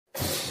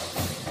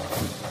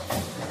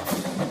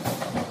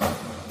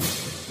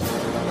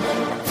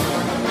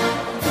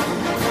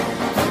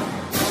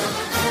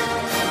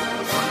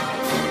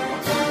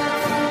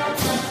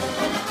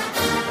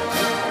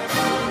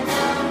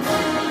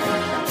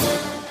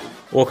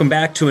Welcome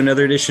back to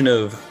another edition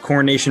of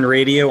Corn Nation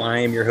Radio. I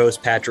am your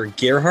host, Patrick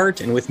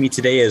Gerhart, and with me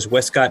today is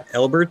Westcott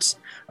Elberts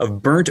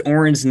of Burnt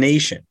Orange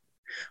Nation.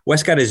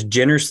 Westcott has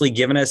generously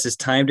given us his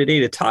time today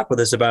to talk with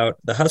us about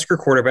the Husker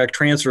quarterback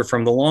transfer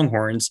from the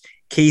Longhorns,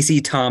 Casey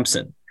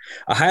Thompson,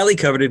 a highly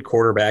coveted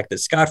quarterback that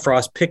Scott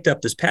Frost picked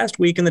up this past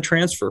week in the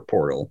transfer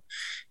portal.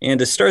 And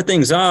to start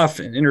things off,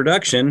 an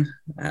introduction,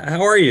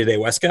 how are you today,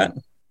 Westcott?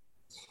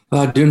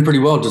 Doing pretty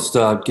well, just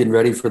getting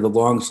ready for the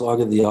long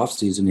slog of the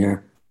offseason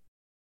here.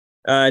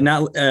 How are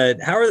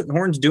the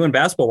Horns doing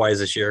basketball-wise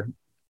this year?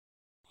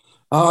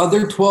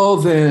 They're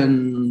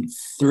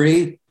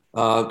 12-3,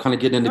 kind of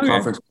getting into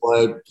conference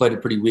play. Played a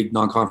pretty weak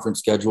non-conference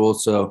schedule,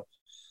 so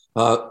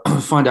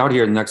find out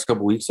here in the next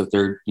couple of weeks if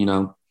they're,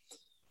 going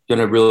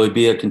to really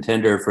be a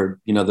contender for,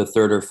 the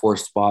third or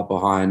fourth spot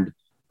behind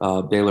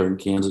Baylor and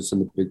Kansas in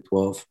the Big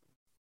 12.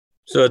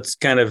 So it's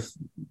kind of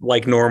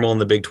like normal in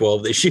the Big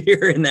 12 this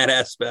year in that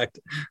aspect,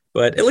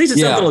 but at least it's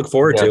something to look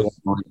forward to.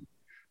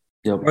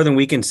 Yep. More than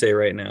we can say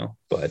right now,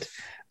 but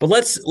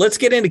let's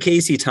get into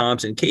Casey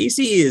Thompson.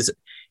 Casey is,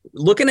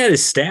 looking at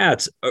his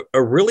stats,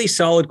 a really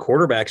solid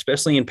quarterback,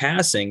 especially in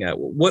passing.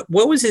 What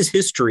was his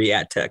history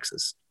at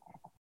Texas?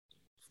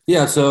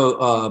 Yeah,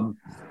 so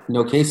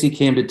Casey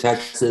came to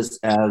Texas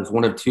as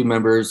one of two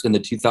members in the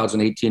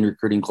 2018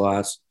 recruiting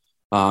class.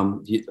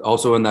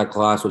 Also in that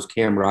class was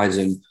Cam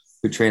Rising,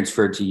 who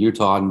transferred to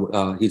Utah,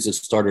 and he's a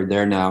starter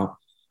there now.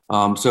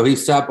 So he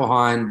sat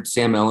behind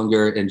Sam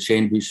Ehlinger and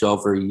Shane Buechele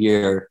for a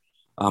year.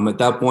 At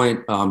that point,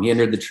 he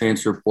entered the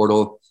transfer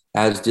portal,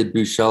 as did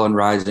Buechele and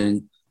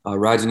Rising.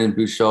 Rising and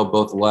Buechele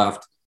both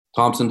left.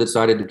 Thompson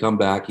decided to come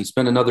back. He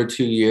spent another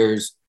 2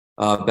 years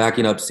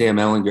backing up Sam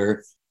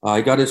Ehlinger.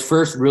 He got his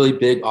first really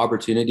big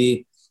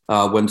opportunity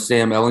when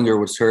Sam Ehlinger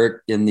was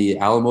hurt in the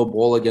Alamo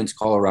Bowl against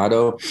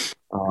Colorado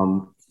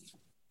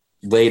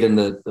late in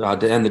to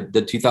end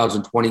the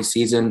 2020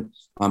 season.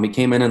 He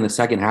came in the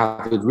second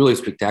half. It was really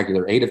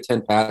spectacular. 8 of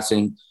 10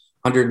 passing,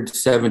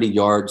 170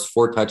 yards,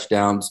 4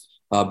 touchdowns.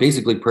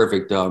 Basically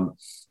perfect.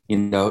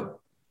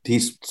 He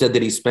said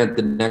that he spent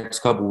the next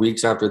couple of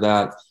weeks after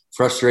that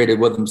frustrated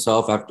with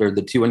himself after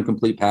the 2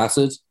 incomplete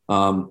passes.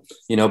 But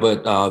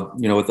with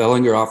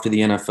Ehlinger off to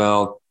the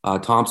NFL,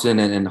 Thompson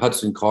and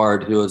Hudson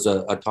Card, who was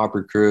a top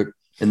recruit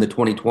in the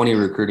 2020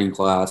 recruiting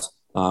class,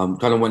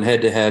 kind of went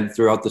head to head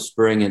throughout the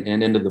spring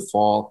and into the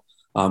fall.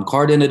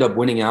 Card ended up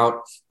winning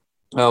out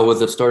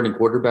with a starting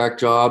quarterback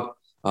job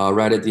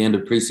right at the end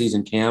of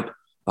preseason camp.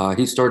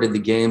 He started the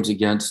games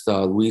against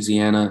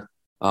Louisiana,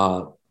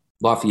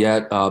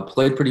 Lafayette,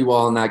 played pretty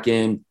well in that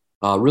game,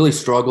 really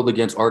struggled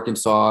against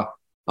Arkansas,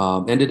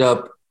 ended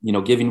up,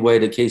 giving way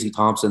to Casey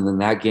Thompson in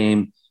that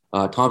game.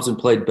 Thompson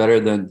played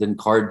better than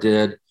Card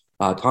did.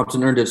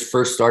 Thompson earned his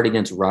first start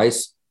against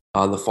Rice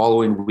the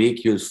following week.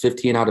 He was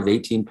 15 out of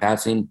 18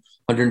 passing,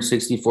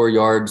 164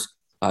 yards,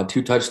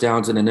 2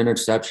 touchdowns and an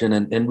interception.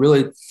 And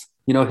really,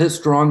 his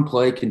strong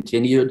play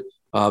continued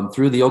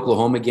through the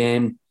Oklahoma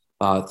game,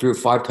 threw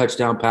 5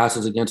 touchdown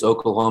passes against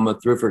Oklahoma,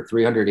 threw for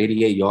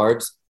 388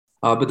 yards.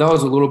 But that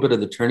was a little bit of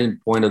the turning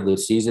point of the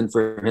season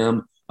for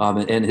him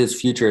and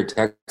his future at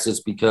Texas,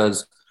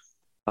 because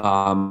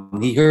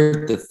he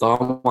hurt the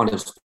thumb on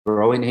his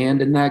throwing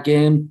hand in that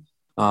game.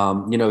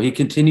 He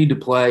continued to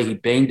play. He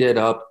banged it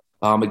up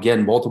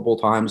again multiple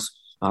times.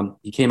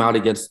 He came out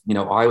against,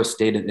 Iowa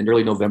State in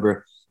early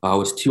November,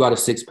 was 2 out of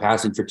 6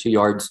 passing for 2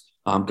 yards,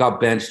 got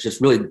benched,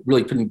 just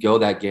really couldn't go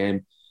that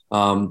game.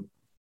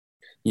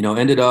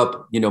 Ended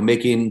up,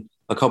 making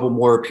a couple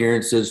more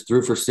appearances,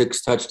 threw for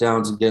 6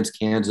 touchdowns against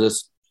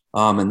Kansas,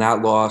 and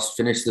that loss,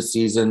 finished the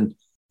season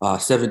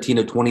 17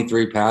 of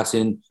 23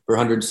 passing for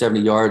 170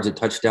 yards, a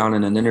touchdown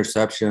and an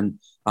interception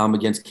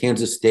against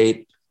Kansas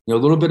State. A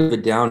little bit of a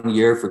down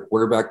year for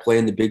quarterback play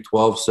in the Big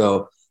 12.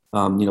 So,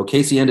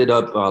 Casey ended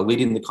up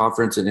leading the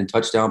conference in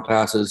touchdown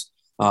passes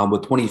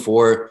with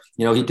 24.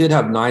 He did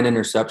have 9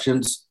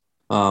 interceptions,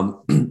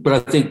 but I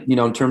think,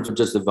 in terms of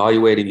just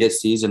evaluating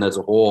his season as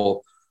a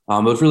whole,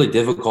 it was really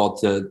difficult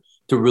to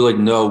really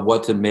know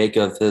what to make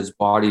of his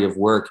body of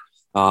work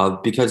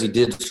because he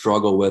did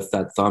struggle with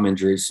that thumb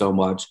injury so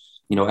much,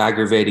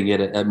 aggravating it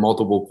at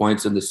multiple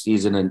points in the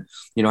season, and,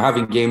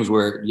 having games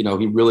where,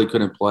 he really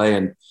couldn't play,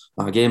 and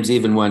games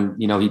even when,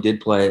 he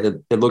did play,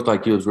 it looked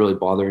like he was really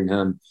bothering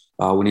him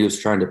when he was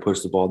trying to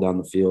push the ball down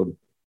the field.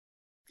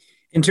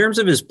 In terms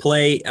of his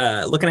play,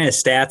 looking at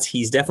his stats,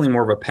 he's definitely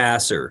more of a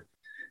passer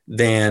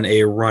than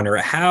a runner.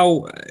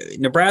 How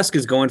Nebraska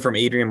is going from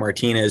Adrian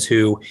Martinez,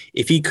 who,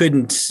 if he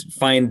couldn't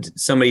find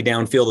somebody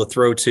downfield to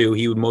throw to,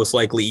 he would most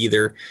likely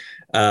either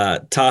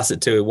toss it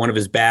to one of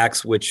his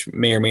backs, which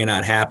may or may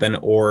not happen,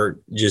 or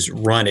just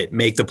run it,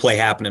 make the play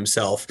happen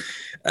himself.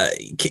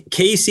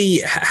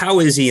 Casey, how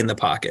is he in the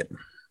pocket?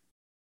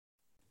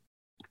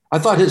 I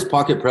thought his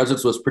pocket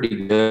presence was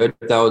pretty good.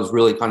 That was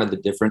really kind of the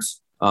difference.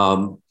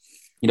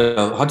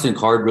 Hudson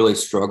Card really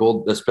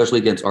struggled, especially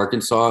against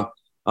Arkansas.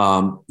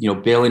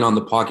 Bailing on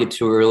the pocket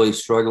too early,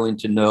 struggling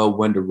to know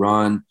when to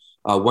run,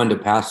 when to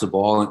pass the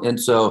ball. And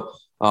so,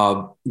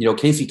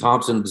 Casey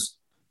Thompson's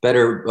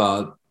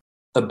better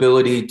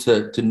ability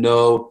to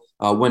know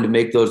when to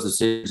make those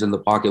decisions in the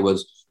pocket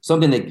was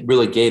something that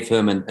really gave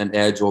him an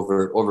edge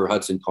over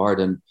Hudson Card.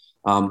 And,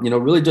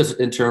 really just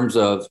in terms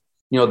of,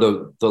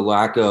 the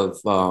lack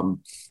of, the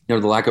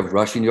lack of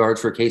rushing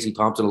yards for Casey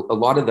Thompson, a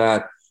lot of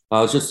that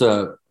was just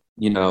a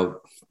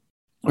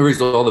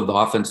result of the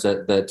offense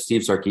that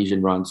Steve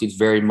Sarkisian runs. He's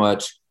very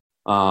much,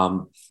 a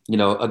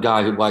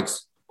guy who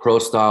likes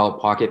pro-style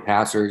pocket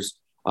passers,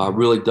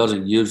 really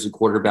doesn't use the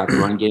quarterback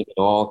run game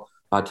at all.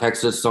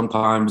 Texas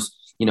sometimes,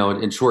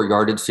 in short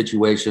yardage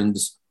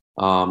situations,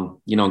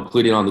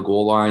 including on the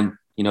goal line,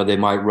 they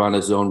might run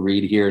a zone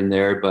read here and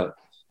there. But,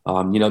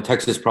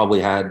 Texas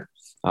probably had,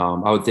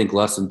 I would think,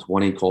 less than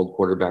 20 cold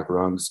quarterback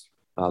runs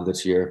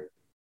this year.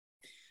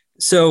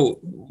 So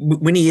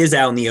when he is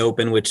out in the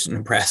open, which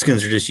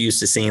Nebraskans are just used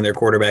to seeing their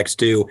quarterbacks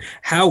do,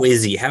 how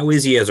is he? How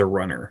is he as a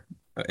runner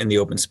in the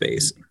open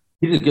space?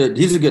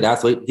 He's a good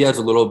athlete. He has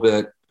a little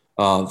bit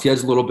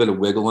of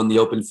wiggle in the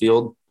open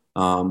field.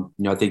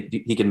 I think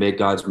he can make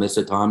guys miss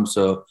at times.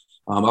 So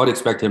I would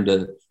expect him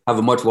to have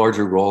a much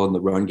larger role in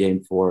the run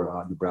game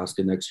for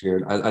Nebraska next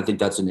year. I think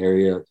that's an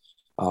area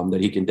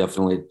that he can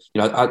definitely.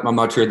 I'm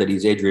not sure that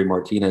he's Adrian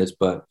Martinez,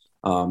 but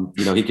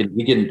he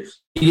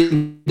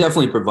can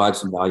definitely provide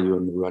some value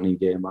in the running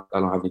game. I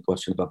don't have any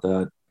question about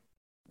that.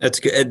 That's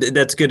good.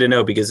 That's good to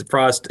know, because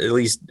Frost at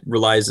least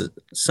relies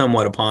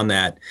somewhat upon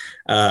that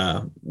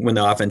when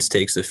the offense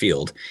takes the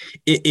field.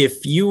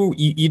 If you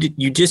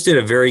just did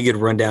a very good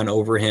rundown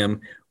over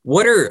him,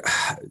 what are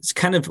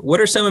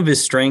some of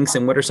his strengths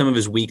and what are some of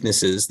his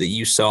weaknesses that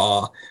you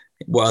saw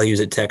while he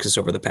was at Texas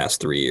over the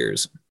past 3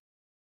 years?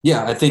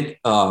 Yeah, I think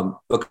a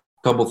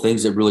couple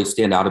things that really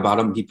stand out about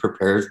him. He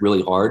prepares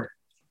really hard.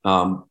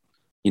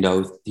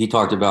 He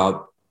talked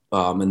about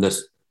in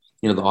this,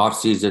 the off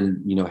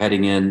season,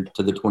 heading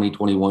into the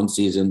 2021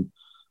 season,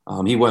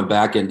 he went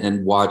back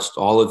and watched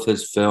all of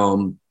his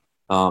film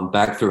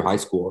back through high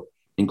school,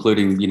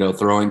 including,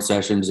 throwing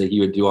sessions that he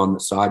would do on the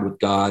side with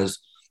guys,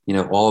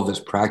 all of his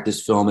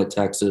practice film at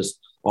Texas,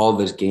 all of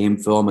his game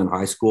film in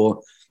high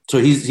school. So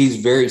he's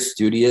very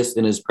studious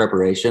in his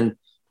preparation.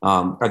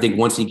 I think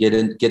once he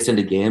gets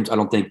into games, I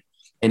don't think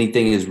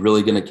anything is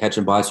really going to catch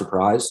him by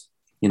surprise.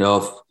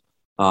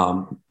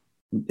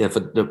 If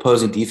the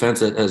opposing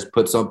defense has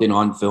put something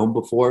on film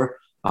before,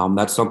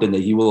 that's something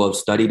that he will have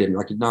studied and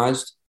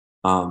recognized.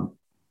 I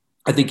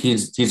think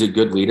he's a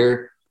good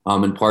leader,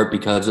 in part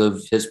because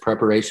of his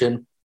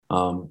preparation.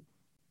 I'm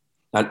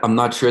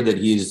not sure that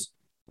he's,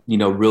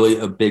 really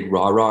a big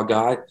rah-rah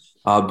guy,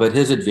 but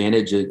his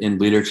advantage in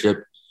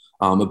leadership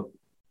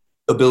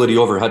ability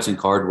over Hudson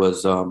Card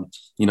was,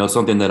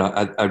 something that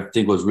I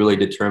think was really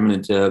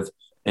determinative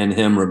in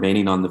him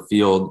remaining on the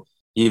field,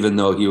 even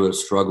though he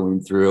was struggling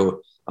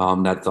through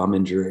that thumb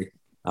injury.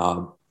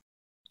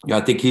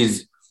 I think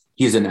he's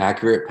an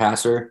accurate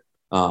passer,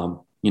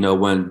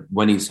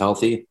 when he's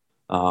healthy.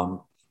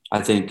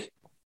 I think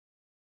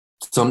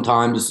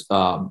sometimes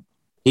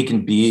he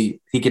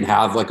can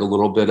have like a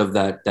little bit of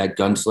that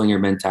gunslinger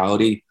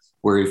mentality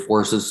where he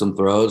forces some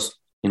throws,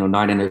 9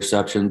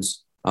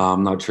 interceptions.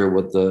 I'm not sure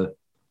what the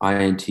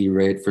INT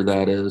rate for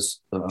that is.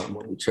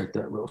 Let me check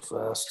that real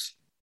fast.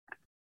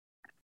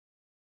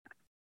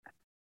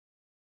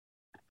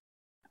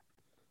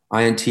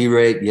 INT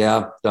rate,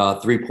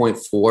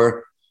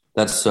 3.4.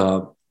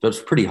 That's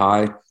pretty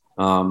high.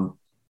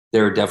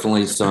 There are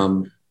definitely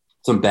some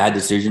bad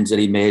decisions that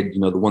he made.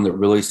 The one that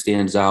really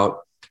stands out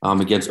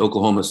against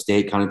Oklahoma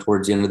State, kind of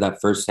towards the end of that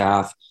first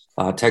half.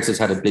 Texas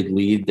had a big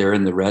lead there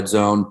in the red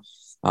zone.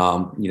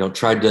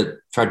 Tried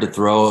to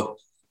throw,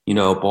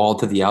 a ball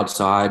to the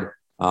outside.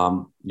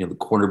 The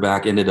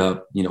cornerback ended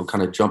up,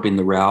 kind of jumping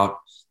the route,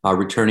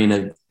 returning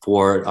it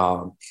for,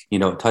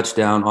 a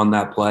touchdown on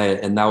that play,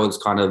 and that was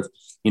kind of,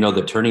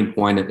 the turning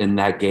point in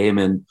that game,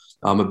 and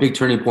a big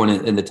turning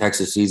point in the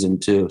Texas season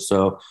too.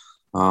 So,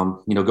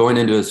 going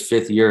into his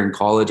 5th year in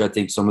college, I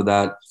think some of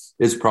that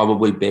is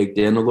probably baked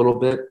in a little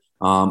bit.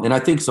 And I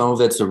think some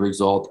of it's a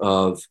result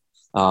of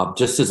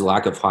just his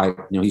lack of height.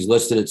 He's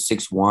listed at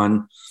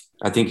 6'1".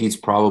 I think he's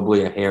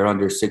probably a hair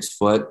under 6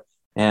 foot.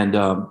 And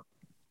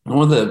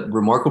one of the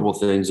remarkable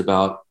things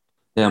about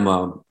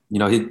him,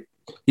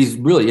 he's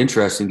really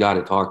interesting guy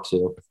to talk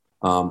to.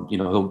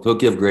 He'll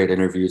give great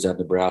interviews at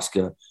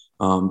Nebraska.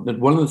 And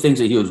one of the things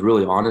that he was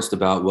really honest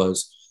about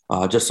was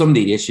just some of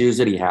the issues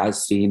that he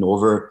has seen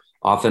over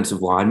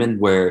offensive linemen,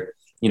 where,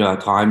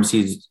 at times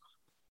he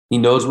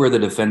knows where the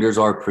defenders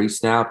are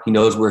pre-snap. He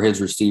knows where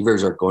his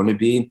receivers are going to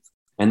be.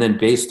 And then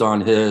based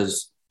on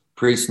his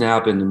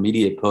pre-snap and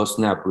immediate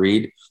post-snap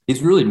read,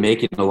 he's really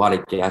making a lot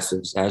of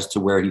guesses as to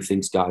where he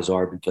thinks guys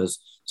are, because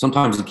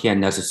sometimes he can't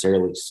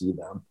necessarily see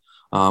them.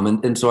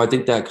 And so I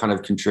think that kind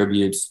of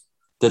contributes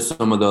to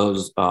some of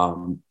those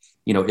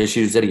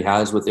issues that he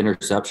has with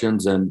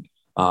interceptions. And,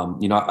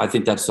 I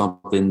think that's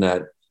something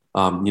that,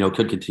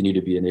 could continue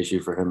to be an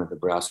issue for him at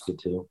Nebraska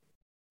too.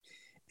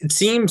 It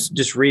seems,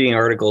 just reading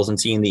articles and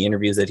seeing the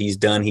interviews that he's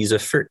done,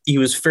 he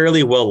was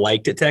fairly well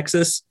liked at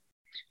Texas.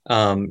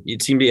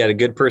 It seemed he had a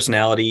good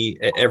personality.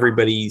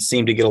 Everybody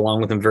seemed to get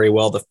along with him very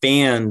well. The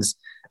fans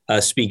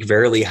speak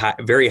very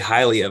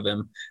highly of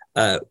him.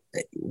 Uh,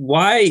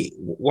 why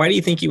do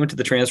you think he went to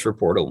the transfer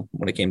portal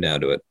when it came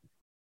down to it?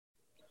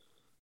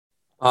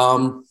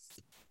 Um,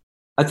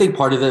 I think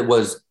part of it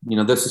was,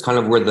 this is kind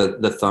of where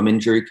the thumb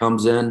injury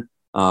comes in.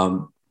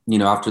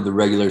 After the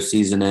regular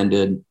season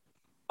ended,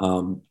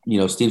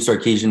 Steve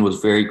Sarkisian was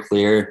very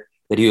clear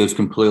that he was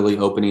completely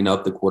opening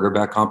up the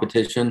quarterback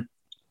competition.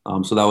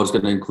 So that was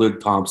going to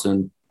include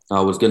Thompson,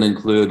 was going to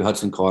include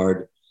Hudson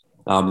Card.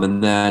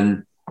 And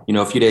then,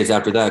 a few days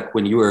after that,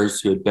 Quinn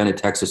Ewers, who had been a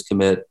Texas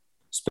commit,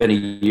 spent a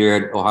year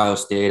at Ohio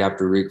State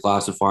after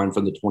reclassifying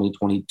from the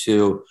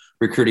 2022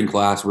 recruiting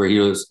class, where he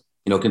was,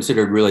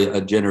 considered really a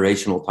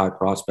generational type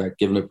prospect,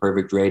 given a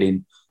perfect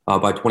rating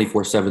by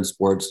 24/7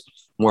 Sports,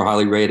 more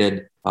highly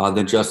rated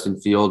than Justin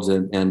Fields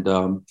and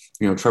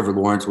Trevor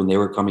Lawrence when they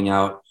were coming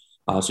out.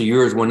 So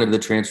Ewers went into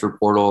the transfer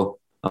portal,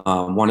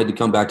 wanted to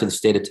come back to the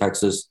state of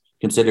Texas,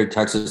 considered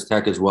Texas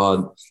Tech as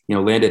well,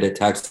 and landed at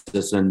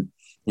Texas. And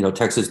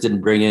Texas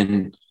didn't bring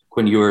in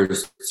Quinn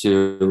Ewers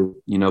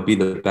to be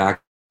the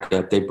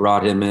backup. They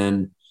brought him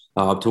in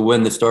to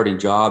win the starting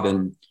job.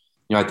 And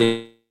I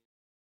think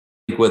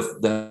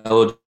with the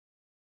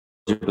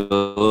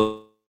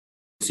eligibility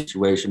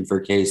situation for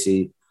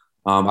Casey,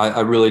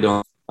 I really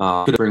don't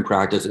bring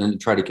practice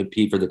and try to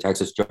compete for the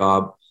Texas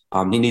job.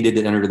 He needed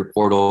to enter the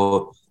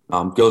portal,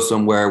 go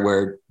somewhere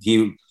where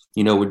he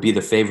would be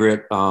the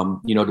favorite, to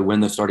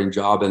win the starting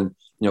job, and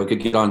could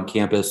get on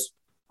campus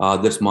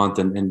this month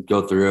and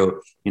go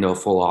through a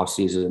full off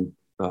season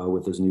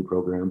with his new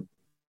program.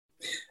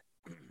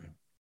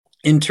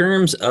 In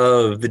terms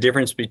of the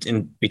difference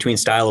between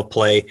style of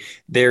play,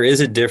 there is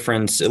a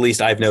difference, at least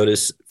I've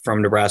noticed,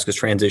 from Nebraska's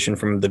transition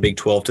from the Big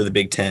 12 to the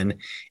Big 10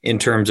 in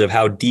terms of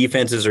how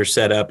defenses are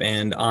set up.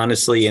 And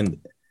honestly, and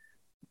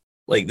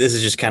like, this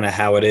is just kind of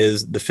how it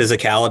is. The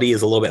physicality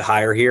is a little bit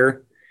higher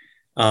here.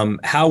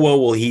 How well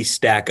will he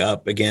stack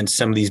up against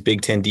some of these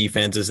Big 10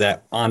 defenses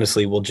that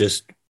honestly will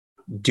just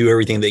do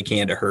everything they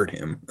can to hurt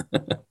him?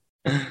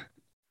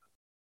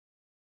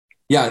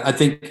 Yeah, I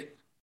think,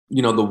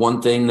 the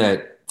one thing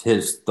that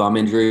his thumb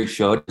injury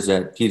showed is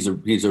that he's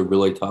a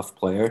really tough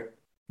player.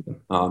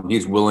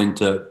 He's willing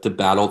to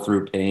battle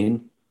through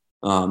pain.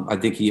 I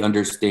think he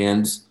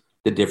understands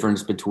the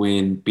difference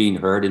between being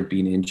hurt and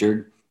being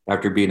injured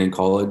after being in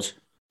college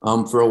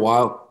for a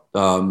while.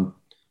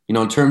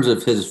 In terms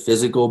of his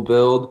physical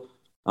build,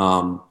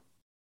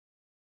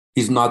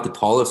 he's not the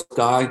tallest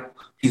guy.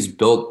 He's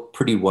built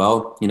pretty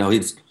well.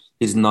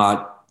 He's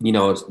not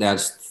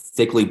as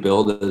thickly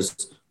built as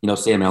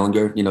Sam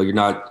Ehlinger. You're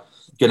not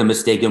going to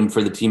mistake him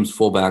for the team's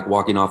fullback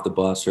walking off the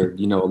bus, or a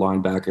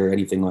linebacker or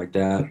anything like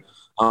that.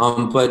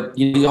 But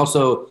he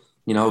also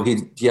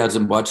he has a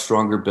much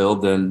stronger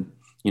build than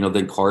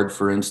Card,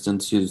 for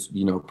instance, who's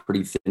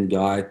pretty thin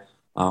guy.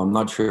 I'm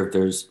not sure if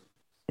there's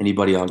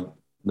anybody on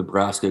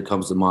Nebraska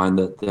comes to mind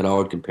that I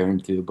would compare him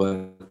to,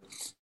 but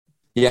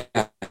yeah,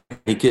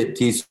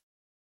 he'll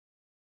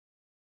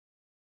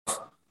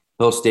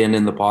stand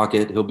in the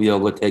pocket. He'll be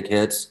able to take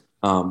hits.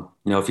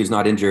 If he's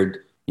not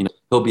injured,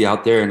 he'll be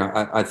out there. And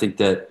I think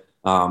that,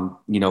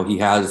 he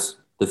has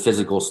the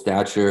physical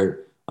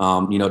stature,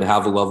 to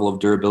have a level of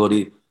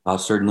durability.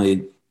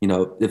 Certainly,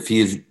 if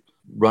he's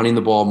running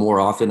the ball more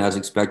often as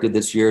expected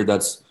this year,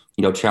 that's,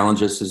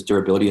 challenges his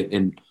durability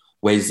in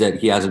ways that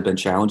he hasn't been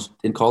challenged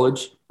in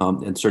college.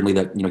 And certainly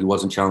that, he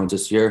wasn't challenged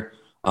this year.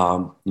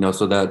 So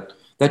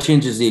that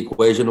changes the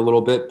equation a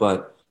little bit,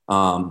 but,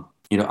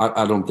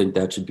 I don't think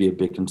that should be a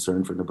big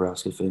concern for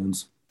Nebraska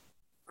fans.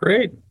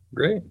 Great.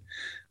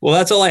 Well,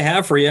 that's all I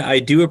have for you. I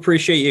do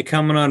appreciate you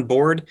coming on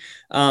board.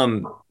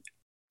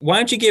 Why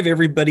don't you give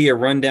everybody a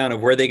rundown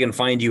of where they can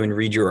find you and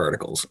read your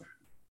articles?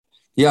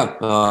 Yeah.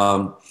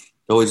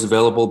 Always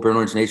available,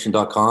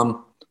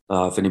 burnorangenation.com.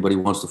 If anybody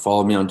wants to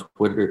follow me on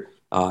Twitter,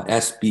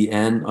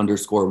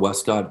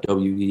 SBN_Westcott,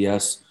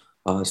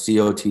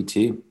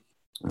 WESCOTT.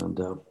 And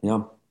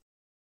yeah.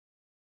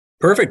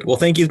 Perfect. Well,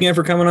 thank you again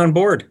for coming on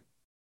board.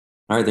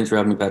 All right. Thanks for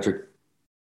having me, Patrick.